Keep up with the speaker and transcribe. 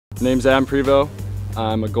Name's Adam Prevost.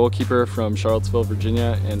 I'm a goalkeeper from Charlottesville,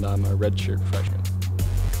 Virginia, and I'm a redshirt freshman.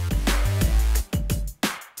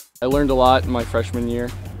 I learned a lot in my freshman year,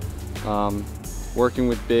 working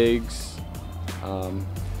with Biggs,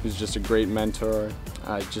 who's just a great mentor.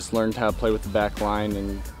 I just learned how to play with the back line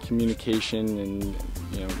and communication, and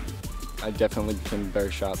I definitely became a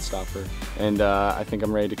better shot stopper. And I think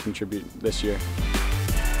I'm ready to contribute this year.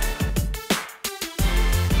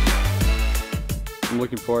 I'm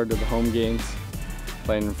looking forward to the home games,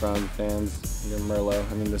 playing in front of the fans here in Merlot.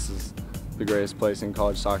 I mean, this is the greatest place in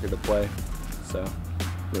college soccer to play, so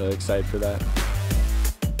really excited for that.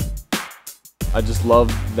 I just love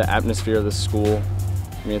the atmosphere of the school.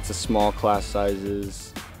 I mean, it's a small class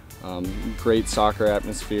sizes, great soccer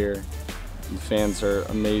atmosphere. The fans are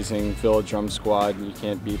amazing. Village Drum Squad, you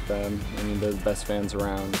can't beat them. I mean, they're the best fans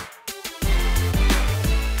around.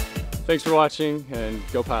 Thanks for watching, and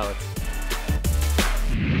go Pilots.